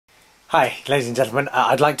Hi, ladies and gentlemen.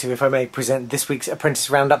 I'd like to, if I may, present this week's Apprentice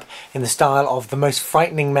Roundup in the style of the most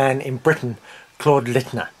frightening man in Britain, Claude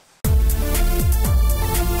Littner.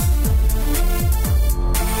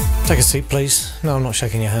 Take a seat, please. No, I'm not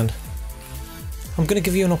shaking your hand. I'm going to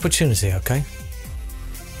give you an opportunity, okay?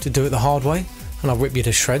 To do it the hard way, and I'll rip you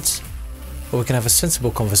to shreds. Or we can have a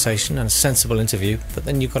sensible conversation and a sensible interview, but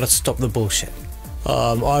then you've got to stop the bullshit.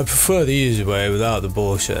 I prefer the easy way without the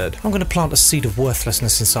bullshit. I'm going to plant a seed of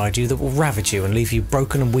worthlessness inside you that will ravage you and leave you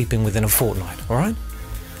broken and weeping within a fortnight, alright?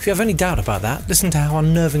 If you have any doubt about that, listen to how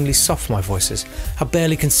unnervingly soft my voice is, how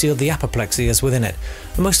barely concealed the apoplexy is within it,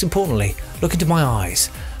 and most importantly, look into my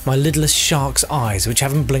eyes, my lidless shark's eyes which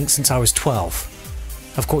haven't blinked since I was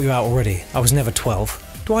 12. I've caught you out already, I was never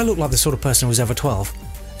 12. Do I look like the sort of person who was ever 12?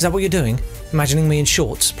 Is that what you're doing? Imagining me in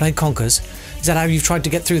shorts, playing conkers? Is that how you've tried to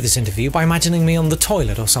get through this interview, by imagining me on the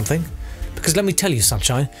toilet or something? Because let me tell you,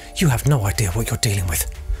 sunshine, you have no idea what you're dealing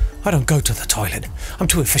with. I don't go to the toilet. I'm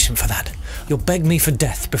too efficient for that. You'll beg me for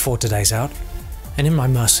death before today's out, and in my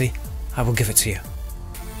mercy, I will give it to you.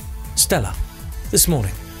 Stella, this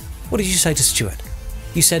morning, what did you say to Stuart?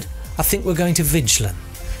 You said, I think we're going to Vigilin.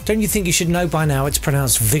 Don't you think you should know by now it's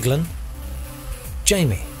pronounced Viglin?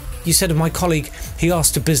 Jamie, you said of my colleague, he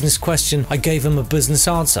asked a business question, I gave him a business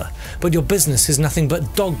answer. But your business is nothing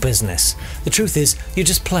but dog business. The truth is, you're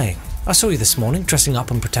just playing. I saw you this morning, dressing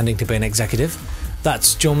up and pretending to be an executive.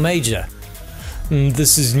 That's John Major.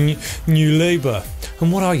 This is New Labour.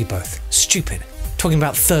 And what are you both? Stupid. Talking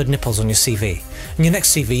about third nipples on your CV. In your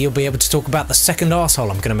next CV, you'll be able to talk about the second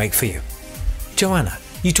arsehole I'm going to make for you. Joanna,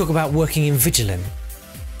 you talk about working in Viglin,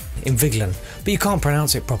 but you can't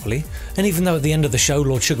pronounce it properly, and even though at the end of the show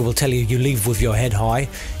Lord Sugar will tell you you leave with your head high,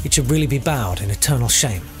 it should really be bowed in eternal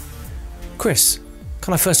shame. Chris,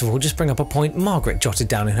 can I first of all just bring up a point Margaret jotted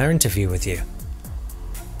down in her interview with you?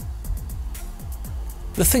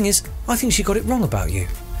 The thing is, I think she got it wrong about you.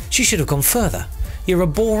 She should have gone further. You're a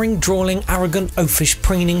boring, drawling, arrogant, oafish,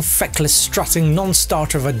 preening, feckless, strutting,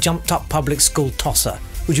 non-starter of a jumped-up public school tosser.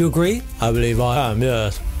 Would you agree? I believe I am,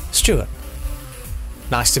 yes. Stuart.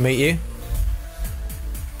 Nice to meet you.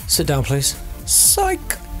 Sit down, please.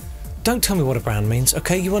 Psych! Don't tell me what a brand means,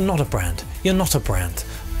 okay? You are not a brand. You're not a brand.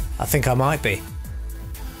 I think I might be.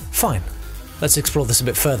 Fine. Let's explore this a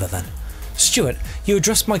bit further then. Stuart, you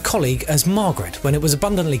addressed my colleague as Margaret when it was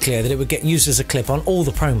abundantly clear that it would get used as a clip on all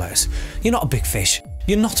the promos. You're not a big fish.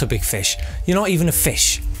 You're not a big fish. You're not even a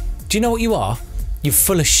fish. Do you know what you are? You're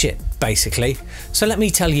full of shit, basically. So let me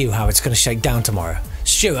tell you how it's going to shake down tomorrow.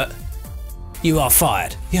 Stuart, you are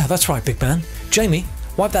fired. Yeah, that's right, big man. Jamie,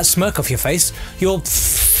 wipe that smirk off your face. You're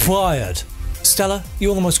fired. Stella,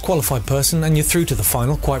 you're the most qualified person and you're through to the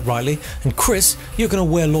final, quite rightly. And Chris, you're going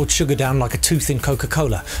to wear Lord Sugar down like a tooth in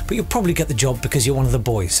Coca-Cola, but you'll probably get the job because you're one of the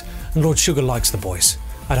boys. And Lord Sugar likes the boys.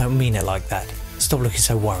 I don't mean it like that. Stop looking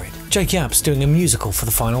so worried. Jake Yapp's doing a musical for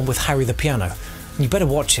the final with Harry the Piano. And you better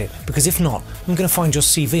watch it, because if not, I'm going to find your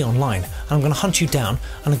CV online, and I'm going to hunt you down,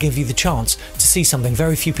 and I'll give you the chance to see something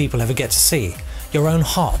very few people ever get to see. Your own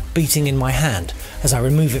heart beating in my hand, as I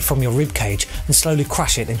remove it from your ribcage and slowly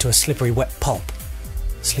crush it into a slippery wet pulp.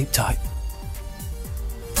 Sleep tight.